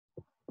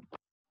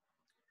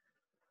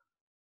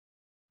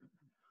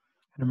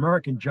An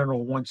American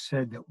general once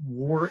said that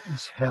war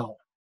is hell,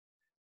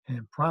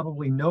 and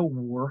probably no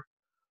war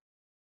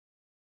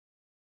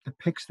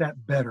depicts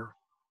that better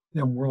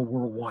than World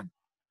War One.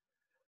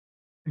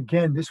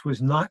 Again, this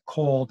was not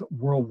called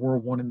World War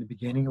One in the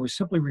beginning. It was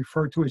simply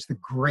referred to as the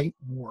Great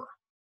War.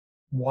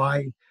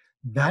 Why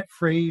that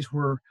phrase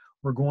we're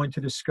going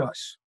to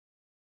discuss.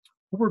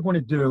 What we're going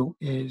to do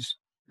is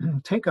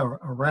take a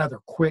rather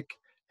quick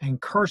and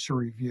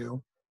cursory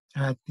view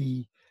at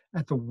the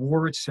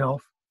war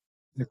itself,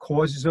 the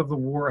causes of the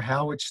war,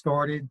 how it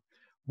started,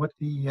 what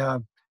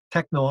the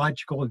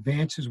technological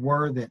advances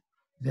were that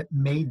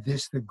made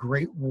this the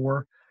Great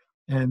War,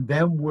 and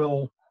then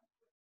we'll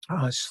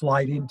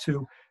slide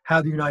into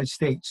how the United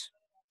States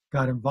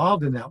got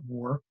involved in that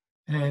war,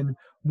 and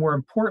more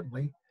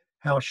importantly,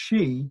 how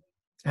she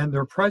and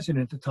their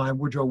president at the time,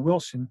 Woodrow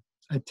Wilson,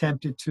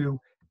 attempted to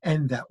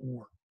end that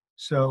war.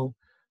 So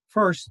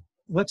first,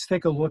 let's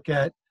take a look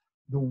at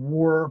the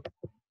war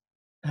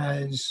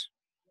as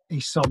a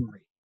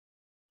summary.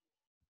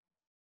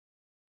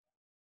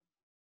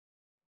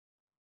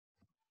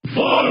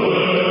 Forward!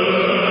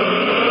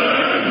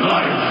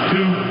 March! 2,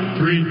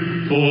 3,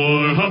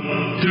 4, hop!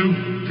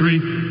 2, 3,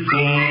 4,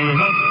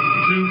 hop!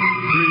 2,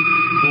 3,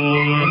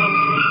 4, hop!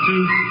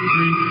 2,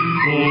 3,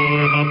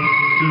 4, hop!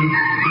 2,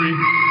 3,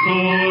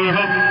 4,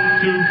 hop!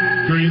 2,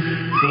 3,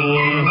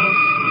 4, hop!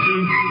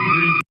 2,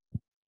 3.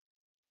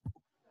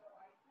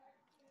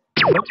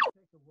 Let's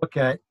take a look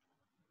at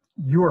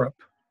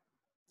Europe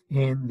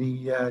in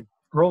the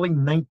early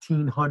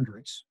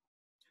 1900s.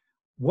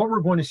 What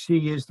we're going to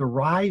see is the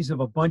rise of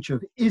a bunch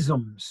of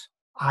isms,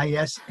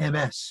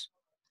 ISMS.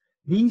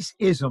 These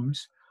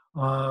isms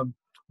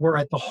were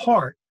at the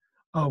heart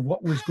of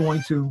what was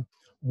going to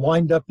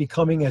wind up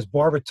becoming, as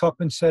Barbara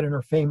Tuchman said in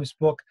her famous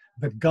book,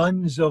 The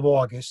Guns of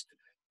August,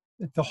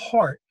 at the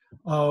heart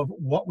of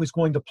what was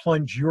going to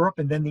plunge Europe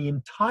and then the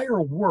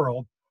entire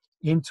world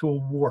into a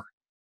war.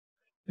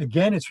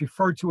 Again, it's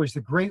referred to as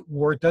the Great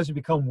War. It doesn't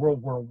become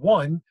World War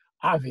I,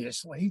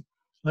 obviously,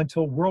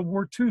 until World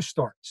War II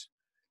starts.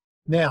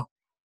 Now,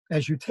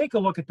 as you take a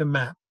look at the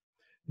map,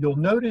 you'll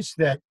notice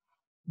that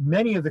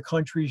many of the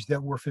countries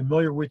that we're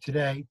familiar with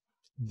today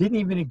didn't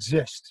even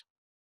exist.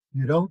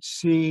 You don't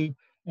see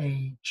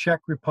a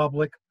Czech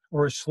Republic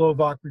or a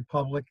Slovak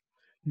Republic.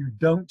 You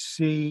don't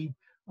see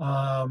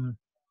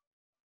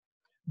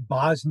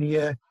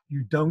Bosnia.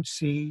 You don't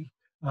see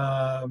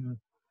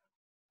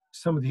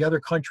some of the other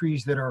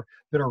countries that are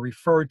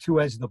referred to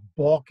as the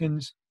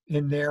Balkans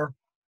in there.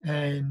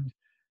 And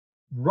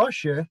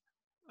Russia,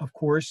 of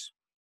course,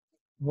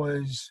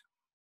 was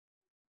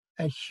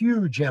a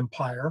huge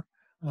empire,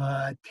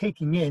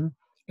 taking in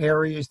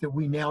areas that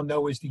we now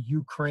know as the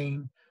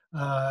Ukraine,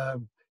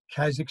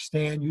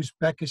 Kazakhstan,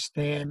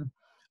 Uzbekistan,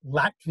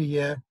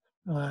 Latvia,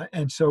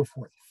 and so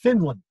forth.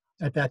 Finland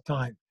at that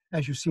time,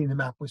 as you see in the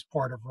map, was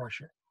part of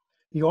Russia.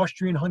 The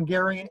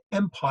Austrian-Hungarian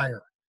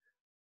Empire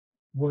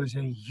was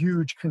a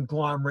huge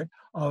conglomerate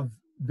of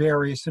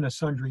various and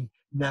sundry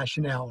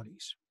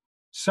nationalities.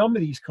 Some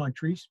of these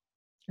countries,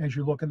 as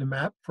you look in the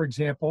map, for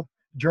example,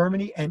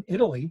 Germany and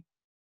Italy,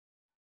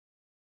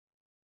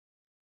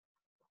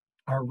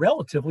 are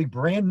relatively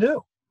brand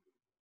new.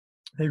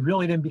 They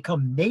really didn't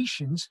become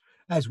nations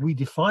as we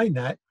define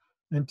that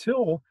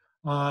until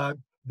the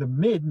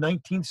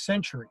mid-19th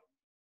century.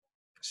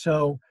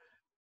 So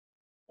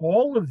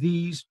all of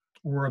these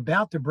were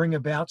about to bring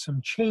about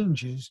some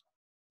changes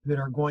that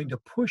are going to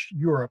push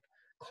Europe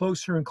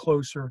closer and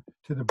closer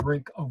to the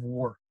brink of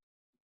war.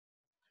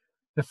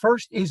 The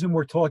first ism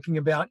we're talking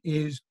about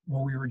is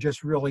what we were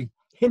just really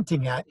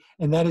hinting at,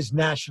 and that is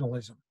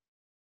nationalism.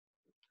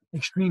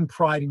 Extreme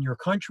pride in your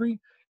country,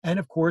 and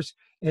of course,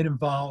 it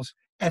involves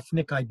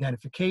ethnic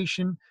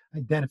identification,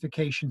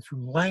 identification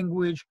through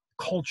language,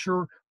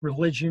 culture,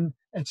 religion,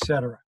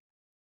 etc.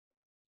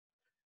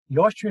 The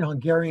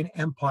Austrian-Hungarian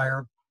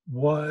Empire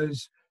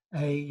was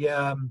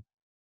a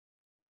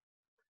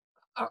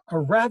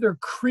rather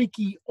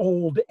creaky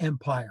old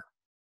empire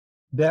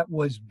that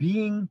was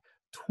being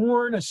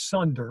torn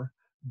asunder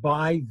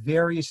by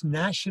various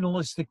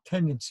nationalistic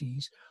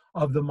tendencies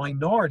of the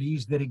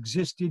minorities that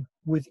existed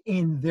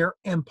within their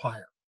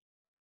empire.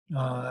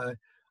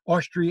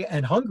 Austria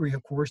and Hungary,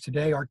 of course,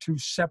 today are two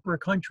separate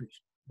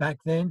countries. Back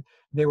then,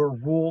 they were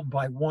ruled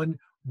by one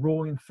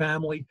ruling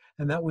family,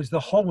 and that was the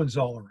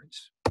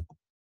Hohenzollerns.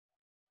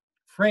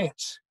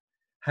 France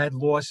had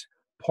lost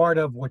part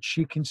of what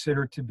she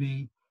considered to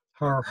be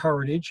her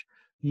heritage,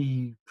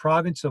 the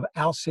province of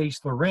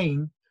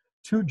Alsace-Lorraine,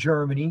 to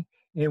Germany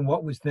in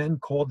what was then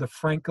called the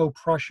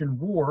Franco-Prussian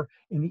War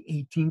in the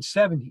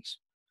 1870s.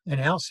 And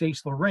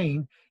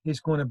Alsace-Lorraine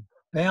is going to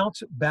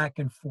bounce back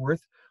and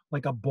forth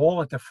like a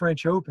ball at the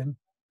French Open.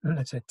 And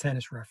that's a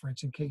tennis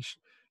reference in case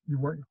you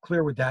weren't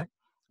clear with that.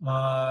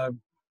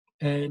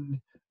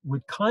 And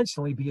would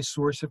constantly be a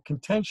source of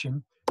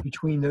contention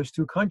between those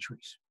two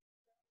countries.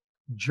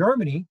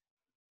 Germany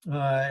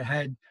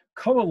had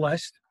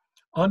coalesced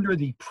under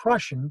the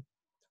Prussian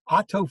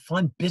Otto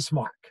von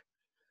Bismarck.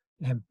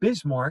 And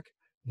Bismarck,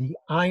 the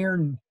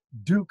Iron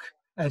Duke,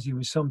 as he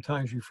was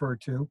sometimes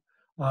referred to,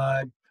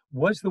 uh,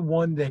 was the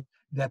one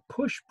that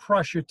pushed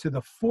Prussia to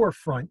the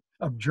forefront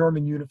of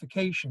German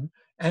unification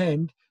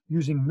and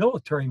using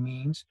military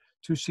means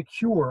to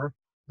secure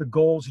the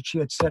goals that she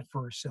had set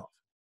for herself.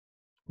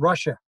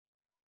 Russia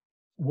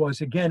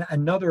was, again,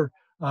 another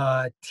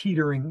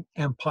teetering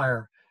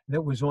empire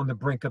that was on the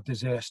brink of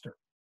disaster.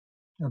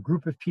 A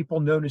group of people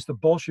known as the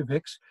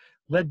Bolsheviks,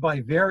 led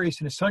by various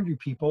and sundry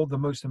people. The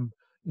most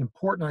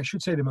important, I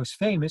should say the most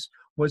famous,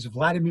 was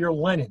Vladimir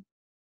Lenin,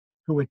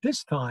 who at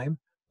this time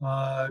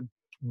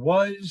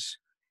was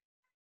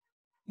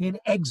in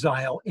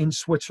exile in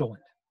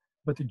Switzerland.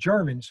 But the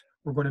Germans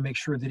were going to make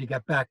sure that he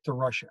got back to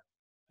Russia.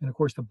 And of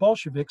course, the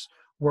Bolsheviks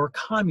were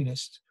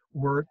communists,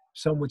 or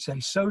some would say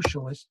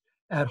socialists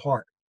at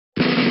heart.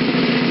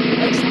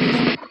 Next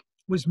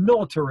was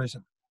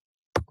militarism.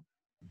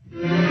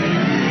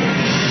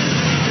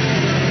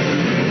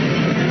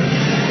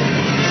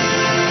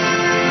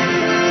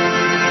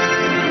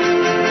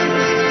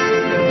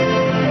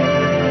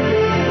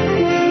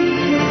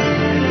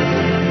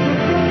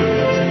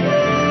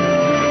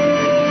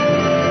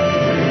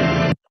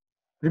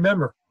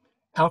 Remember,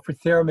 Alfred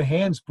Thayer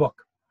Mahan's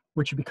book,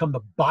 which had become the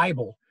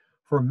Bible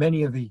for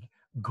many of the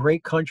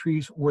great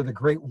countries or the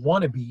great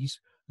wannabes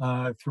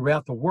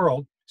throughout the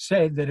world,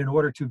 said that in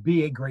order to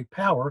be a great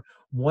power,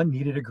 one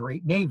needed a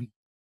great navy.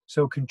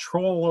 So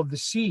control of the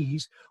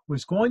seas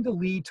was going to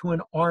lead to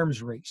an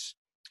arms race.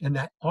 And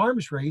that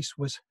arms race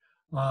was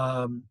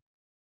highlighted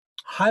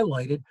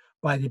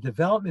by the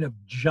development of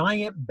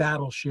giant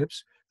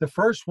battleships. The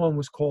first one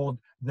was called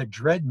the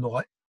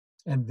Dreadnought,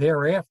 and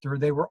thereafter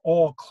they were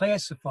all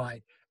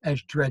classified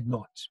as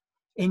dreadnoughts.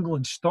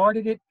 England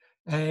started it,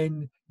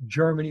 and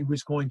Germany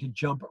was going to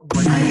jump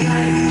right in.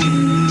 I like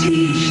to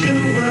teach the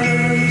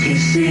world to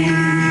sing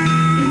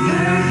in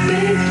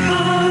perfect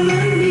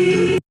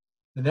harmony.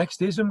 The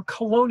next ism,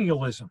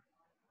 colonialism.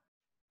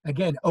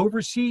 Again,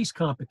 overseas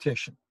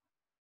competition.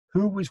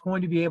 Who was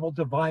going to be able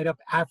to divide up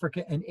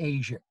Africa and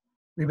Asia?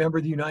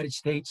 Remember the United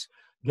States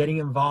getting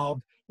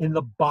involved in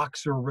the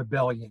Boxer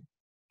Rebellion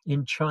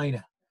in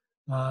China,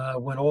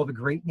 when all the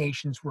great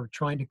nations were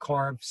trying to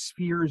carve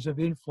spheres of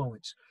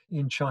influence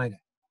in China.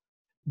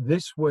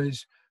 This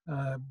was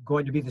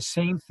going to be the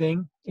same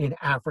thing in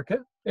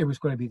Africa. It was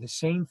going to be the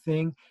same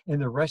thing in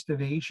the rest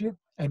of Asia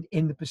and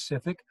in the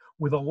Pacific,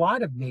 with a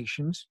lot of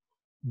nations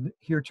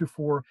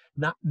heretofore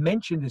not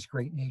mentioned as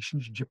great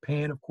nations,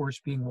 Japan, of course,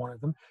 being one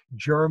of them.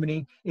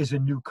 Germany is a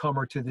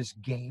newcomer to this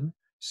game.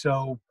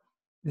 So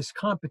this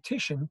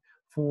competition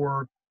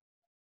for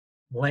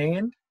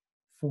land,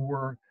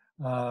 for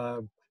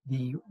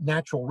the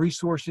natural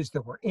resources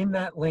that were in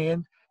that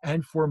land,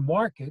 and for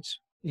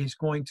markets is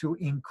going to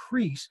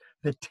increase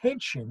the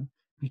tension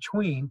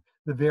between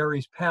the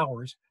various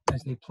powers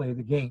as they play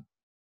the game.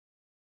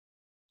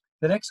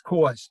 The next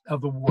cause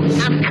of the war. Of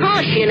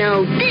course, you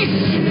know, this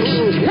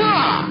means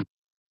war.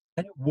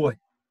 And it would.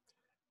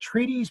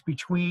 Treaties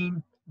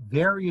between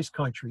various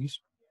countries,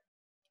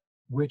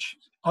 which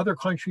other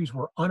countries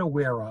were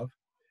unaware of,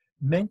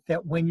 meant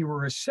that when you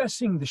were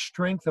assessing the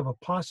strength of a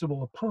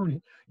possible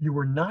opponent, you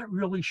were not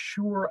really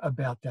sure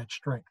about that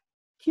strength.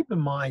 Keep in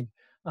mind,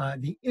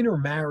 the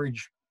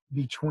intermarriage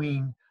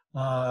between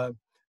the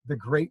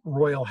great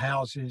royal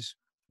houses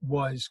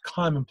was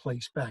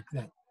commonplace back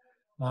then.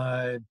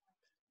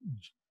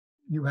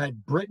 You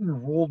had Britain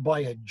ruled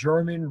by a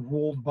German,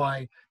 ruled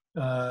by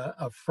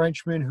a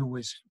Frenchman who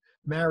was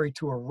married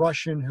to a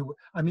Russian, who,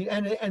 I mean,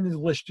 and the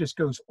list just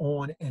goes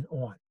on and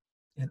on.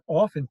 And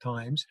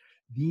oftentimes,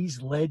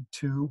 these led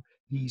to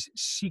these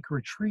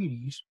secret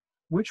treaties,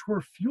 which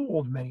were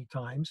fueled many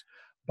times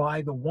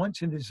by the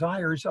wants and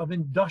desires of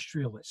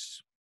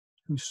industrialists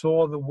who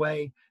saw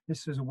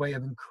this as a way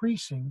of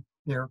increasing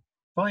their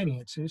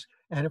finances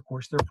and, of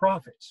course, their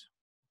profits.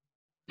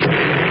 The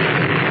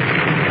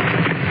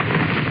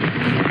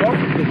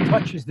spark that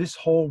touches this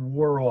whole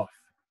war off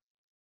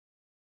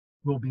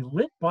will be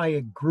lit by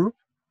a group,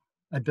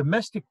 a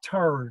domestic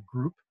terror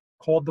group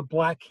called the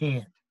Black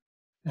Hand.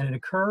 And it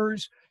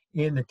occurs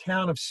in the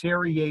town of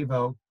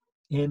Sarajevo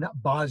in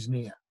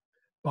Bosnia.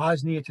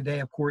 Bosnia today,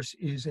 of course,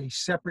 is a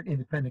separate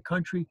independent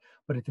country,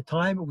 but at the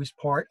time it was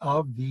part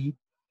of the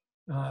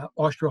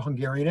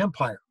Austro-Hungarian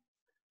Empire.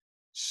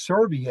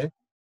 Serbia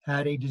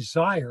had a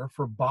desire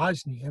for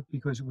Bosnia,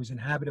 because it was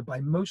inhabited by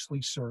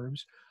mostly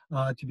Serbs,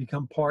 to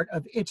become part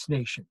of its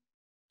nation.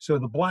 So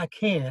the Black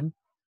Hand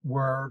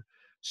were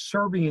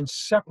Serbian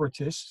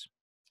separatists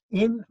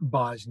in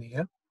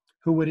Bosnia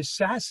who would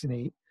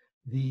assassinate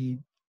the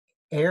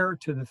heir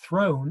to the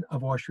throne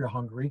of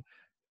Austria-Hungary,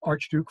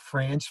 Archduke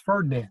Franz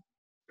Ferdinand.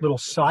 Little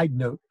side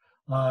note,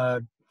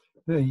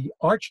 the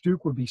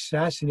Archduke would be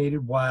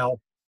assassinated while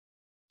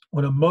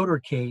on a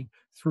motorcade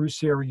through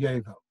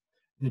Sarajevo.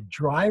 The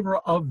driver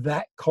of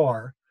that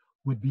car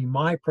would be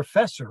my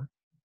professor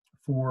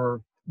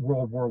for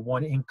World War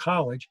I in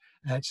college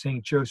at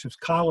St. Joseph's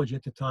College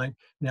at the time,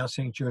 now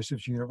St.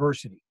 Joseph's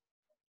University.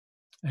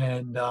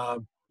 And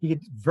he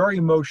get very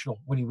emotional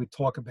when he would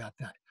talk about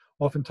that.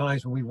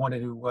 Oftentimes when we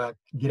wanted to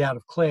get out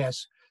of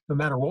class, no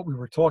matter what we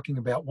were talking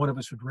about, one of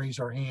us would raise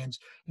our hands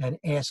and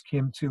ask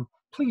him to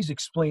please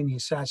explain the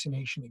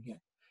assassination again.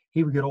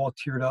 He would get all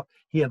teared up.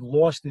 He had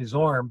lost his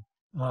arm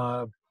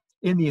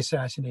in the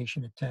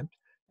assassination attempt,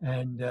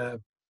 and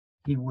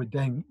he would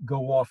then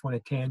go off on a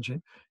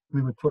tangent.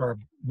 We would put our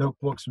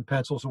notebooks and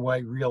pencils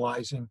away,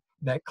 realizing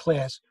that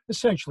class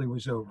essentially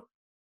was over.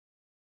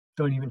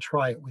 Don't even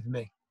try it with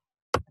me.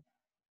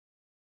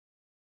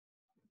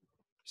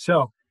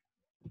 So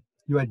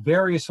you had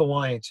various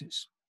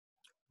alliances.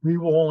 We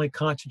will only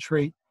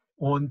concentrate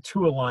on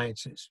two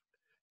alliances: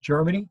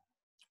 Germany,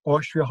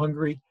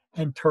 Austria-Hungary,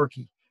 and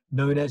Turkey,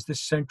 known as the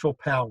Central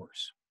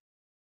Powers.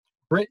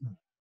 Britain,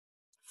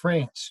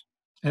 France,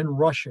 and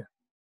Russia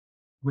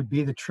would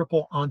be the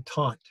Triple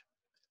Entente.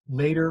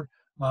 Later,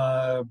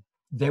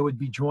 they would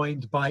be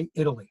joined by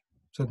Italy.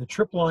 So the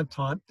Triple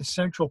Entente, the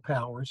Central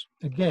Powers,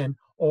 again,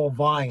 all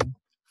vying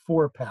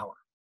for power.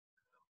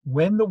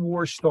 When the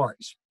war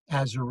starts,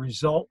 as a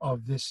result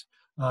of this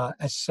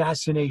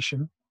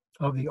assassination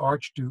of the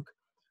Archduke,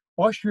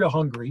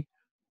 Austria-Hungary,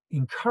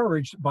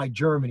 encouraged by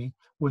Germany,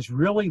 was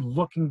really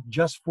looking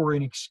just for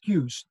an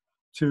excuse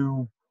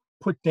to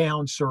put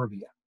down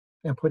Serbia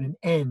and put an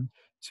end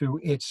to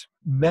its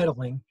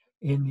meddling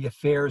in the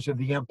affairs of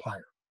the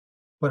empire.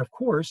 But of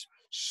course,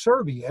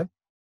 Serbia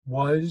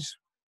was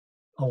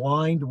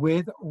aligned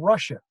with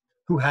Russia,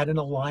 who had an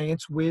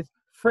alliance with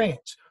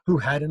France, who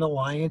had an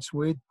alliance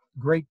with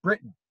Great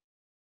Britain.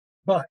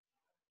 But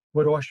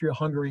what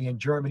Austria-Hungary and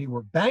Germany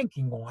were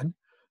banking on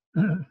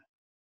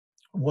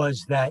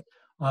was that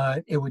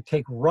it would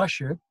take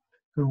Russia,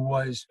 who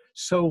was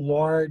so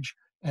large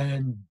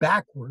and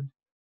backward,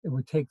 it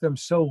would take them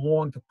so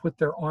long to put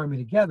their army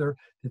together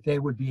that they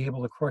would be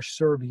able to crush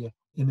Serbia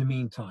in the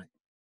meantime.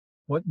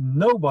 What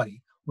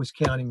nobody was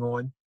counting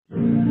on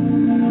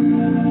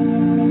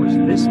was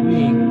this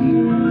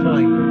being a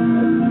kind of war.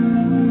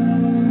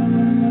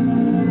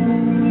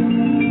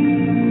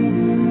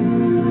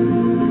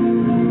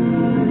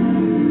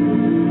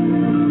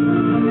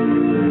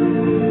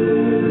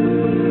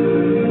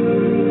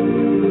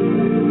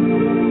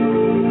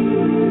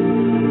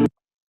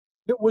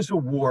 It was a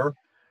war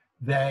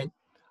that,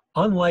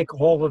 unlike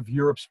all of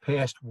Europe's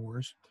past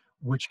wars,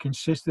 which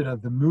consisted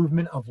of the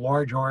movement of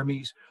large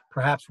armies,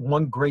 perhaps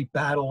one great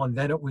battle, and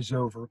then it was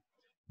over,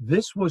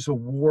 this was a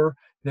war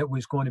that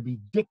was going to be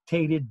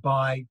dictated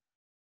by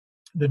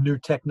the new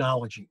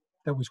technology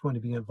that was going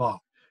to be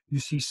involved. You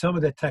see some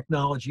of the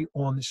technology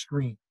on the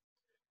screen,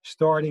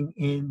 starting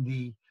in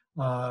the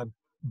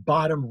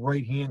bottom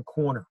right-hand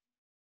corner.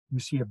 You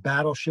see a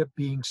battleship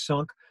being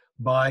sunk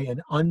by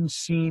an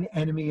unseen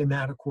enemy, and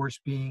that, of course,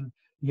 being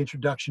the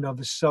introduction of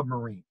the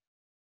submarine.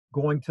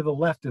 Going to the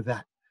left of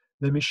that,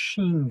 the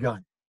machine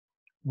gun,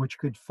 which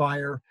could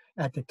fire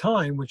at the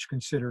time, which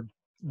considered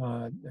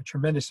a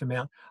tremendous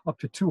amount, up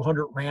to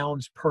 200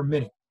 rounds per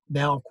minute.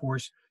 Now, of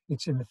course,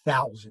 it's in the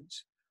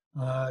thousands.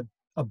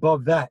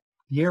 Above that,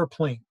 the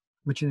airplane,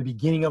 which in the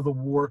beginning of the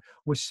war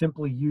was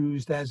simply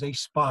used as a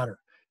spotter.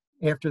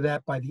 After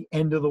that, by the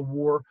end of the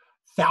war,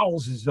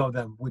 thousands of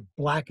them would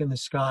blacken the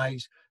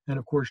skies, and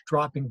of course,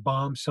 dropping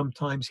bombs,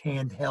 sometimes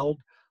handheld,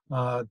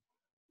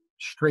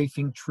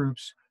 strafing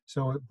troops.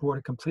 So it brought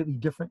a completely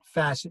different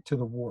facet to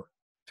the war.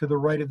 To the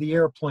right of the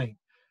airplane,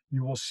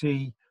 you will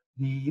see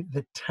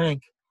the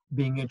tank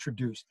being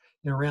introduced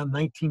in around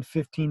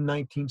 1915,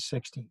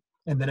 1916.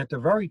 And then at the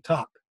very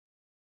top,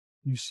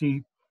 you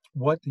see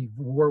what the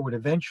war would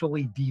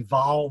eventually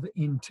devolve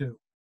into.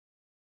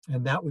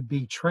 And that would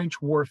be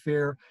trench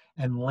warfare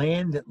and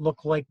land that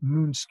looked like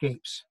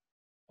moonscapes,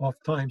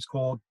 oftentimes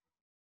called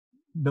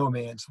no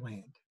man's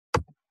land.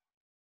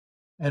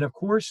 And of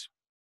course,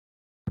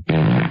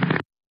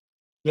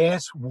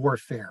 gas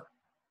warfare.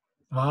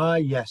 Ah,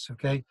 yes,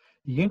 okay.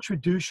 The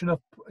introduction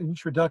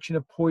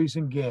of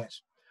poison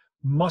gas,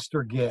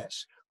 mustard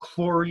gas,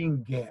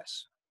 chlorine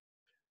gas,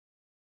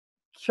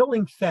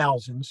 killing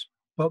thousands,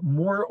 but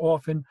more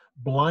often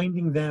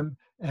blinding them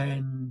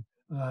and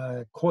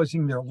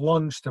causing their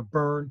lungs to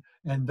burn,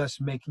 and thus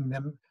making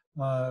them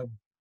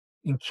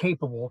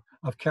incapable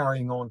of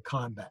carrying on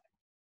combat.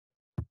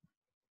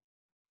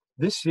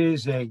 This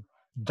is a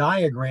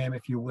diagram,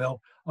 if you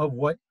will, of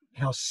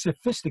how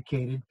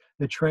sophisticated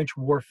the trench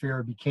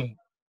warfare became.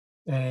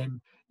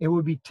 And it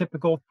would be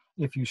typical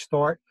if you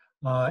start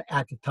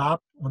at the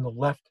top on the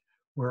left,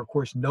 where, of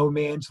course, no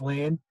man's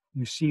land.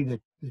 You see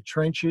the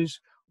trenches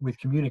with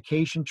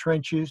communication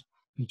trenches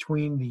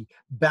between the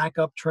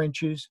backup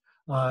trenches.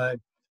 A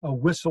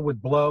whistle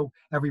would blow.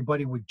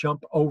 Everybody would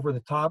jump over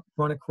the top,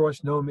 run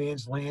across no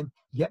man's land,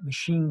 get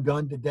machine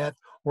gunned to death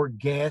or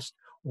gassed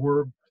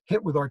or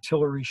hit with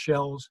artillery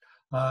shells.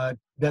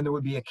 Then there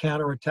would be a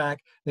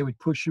counterattack. They would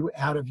push you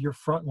out of your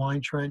front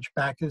line trench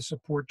back to the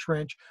support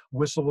trench.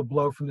 Whistle would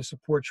blow from the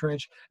support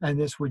trench, and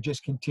this would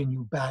just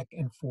continue back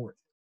and forth.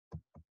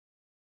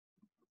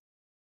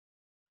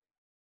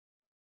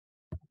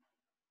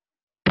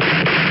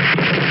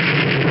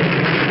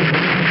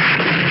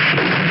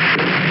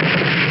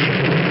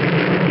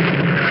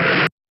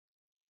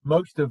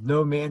 Most of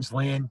no man's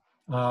land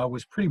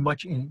was pretty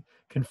much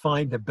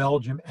confined to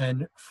Belgium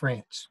and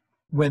France.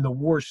 When the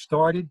war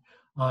started,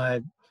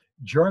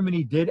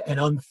 Germany did an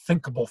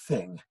unthinkable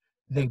thing.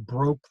 They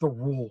broke the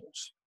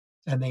rules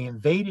and they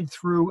invaded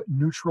through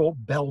neutral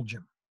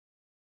Belgium.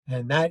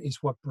 And that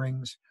is what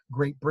brings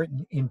Great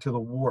Britain into the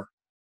war.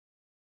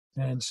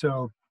 And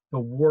so the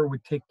war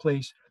would take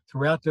place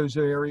throughout those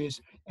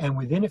areas. And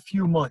within a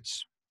few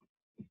months,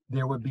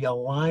 there would be a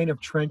line of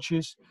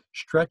trenches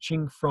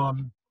stretching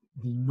from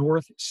the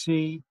North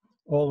Sea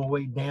all the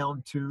way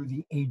down to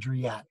the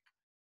Adriatic,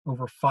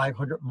 over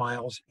 500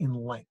 miles in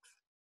length,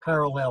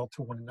 parallel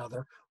to one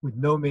another, with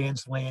no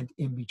man's land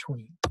in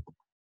between.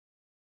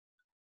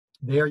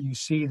 There you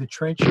see the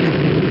trenches.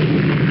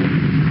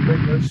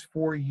 In those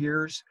 4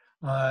 years,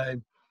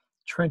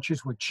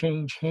 trenches would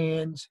change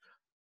hands.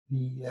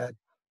 The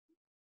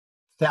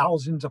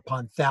thousands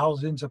upon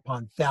thousands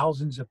upon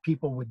thousands of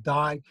people would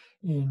die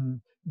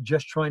in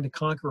just trying to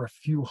conquer a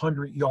few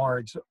hundred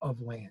yards of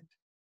land.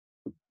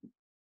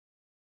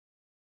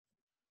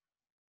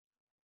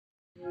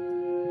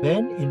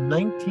 Then in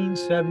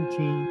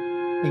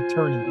 1917, a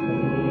turning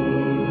point.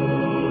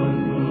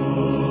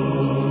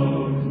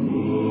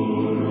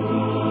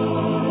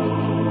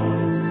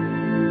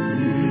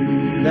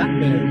 That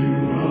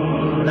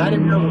man,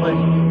 Vladimir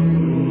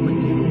Lenin, would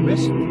be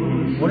whisked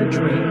on a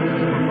train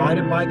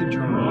provided by the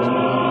Germans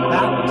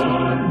back to the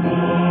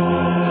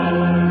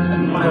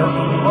Empire of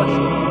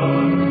Russia,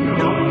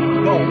 now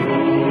engulfed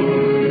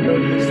in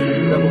various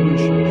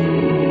revolutions.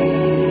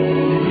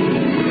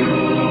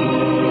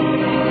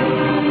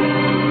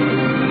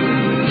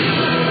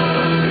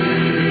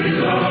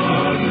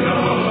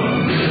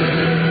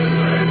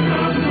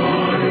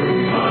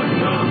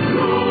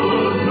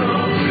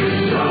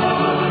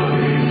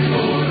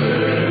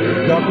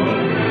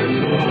 Government,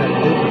 which had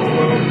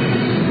overthrown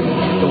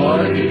Tsar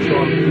and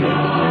Tsarina,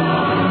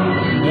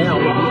 now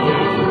would be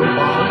overthrown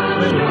by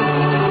Lenin.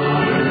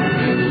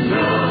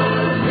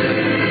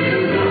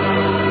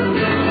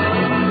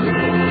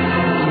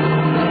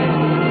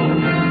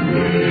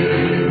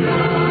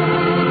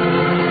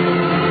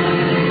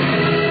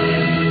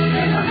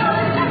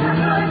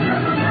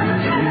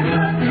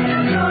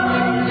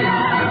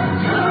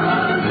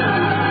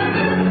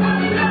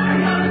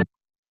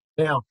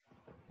 Now,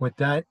 what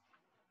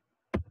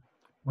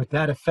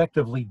that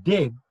effectively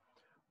did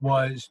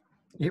was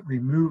it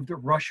removed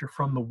Russia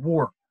from the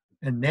war.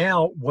 And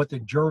now what the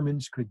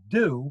Germans could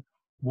do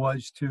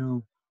was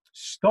to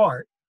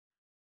start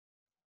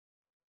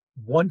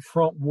one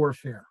front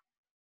warfare.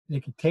 They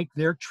could take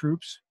their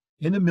troops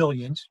in the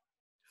millions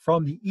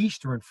from the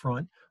Eastern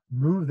Front,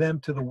 move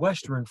them to the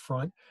Western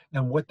Front,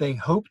 and what they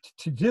hoped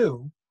to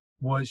do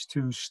was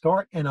to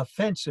start an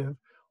offensive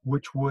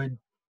which would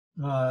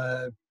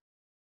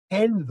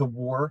end the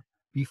war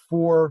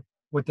before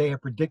what they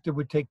had predicted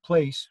would take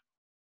place.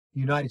 The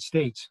United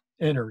States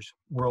enters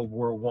World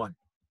War I.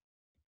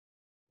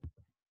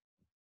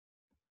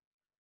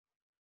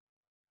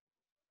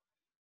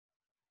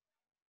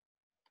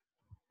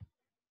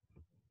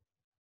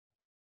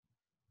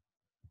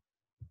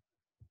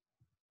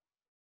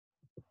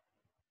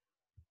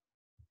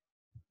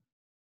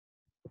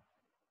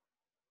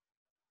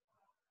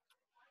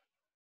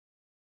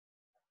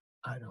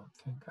 I don't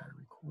think I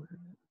recorded.